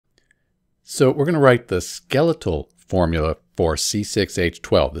So we're going to write the skeletal formula for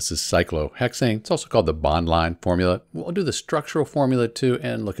C₆H₁₂. This is cyclohexane. It's also called the bond line formula. We'll do the structural formula too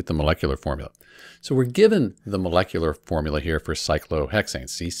and look at the molecular formula. So we're given the molecular formula here for cyclohexane,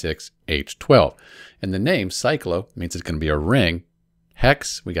 C₆H₁₂. And the name cyclo means it's going to be a ring.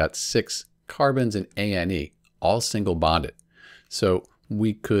 Hex, we got 6 carbons and ane, all single bonded. So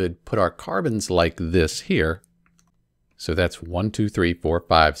we could put our carbons like this here. So that's 1, 2, 3, 4,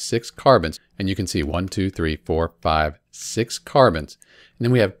 5, 6 carbons. And you can see 1, 2, 3, 4, 5, 6 carbons. And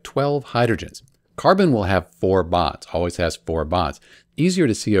then we have 12 hydrogens. Carbon will have 4 bonds, always has 4 bonds. Easier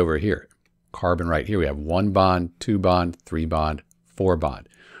to see over here. Carbon right here, we have 1 bond, 2 bond, 3 bond, 4 bond.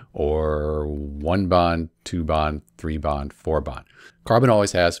 Or 1 bond, 2 bond, 3 bond, 4 bond. Carbon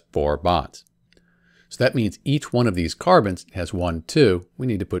always has 4 bonds. So that means each one of these carbons has 1, 2. We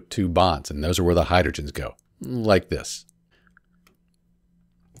need to put 2 bonds, and those are where the hydrogens go, like this.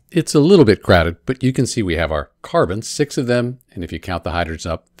 It's a little bit crowded, but you can see we have our carbons, 6 of them, and if you count the hydrogens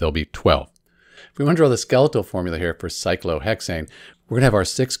up, there'll be 12. If we want to draw the skeletal formula here for cyclohexane, we're going to have our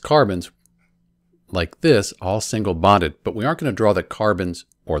 6 carbons like this, all single bonded, but we aren't going to draw the carbons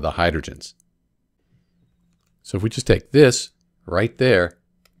or the hydrogens. So if we just take this right there,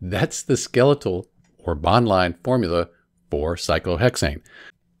 that's the skeletal or bond line formula for cyclohexane.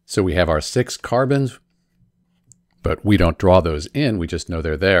 So we have our 6 carbons, but we don't draw those in, we just know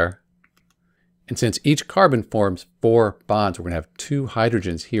they're there. And since each carbon forms 4 bonds, we're going to have 2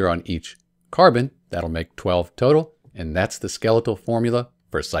 hydrogens here on each carbon. That'll make 12 total, and that's the skeletal formula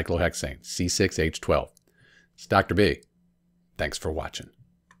for cyclohexane, C₆H₁₂. It's Dr. B. Thanks for watching.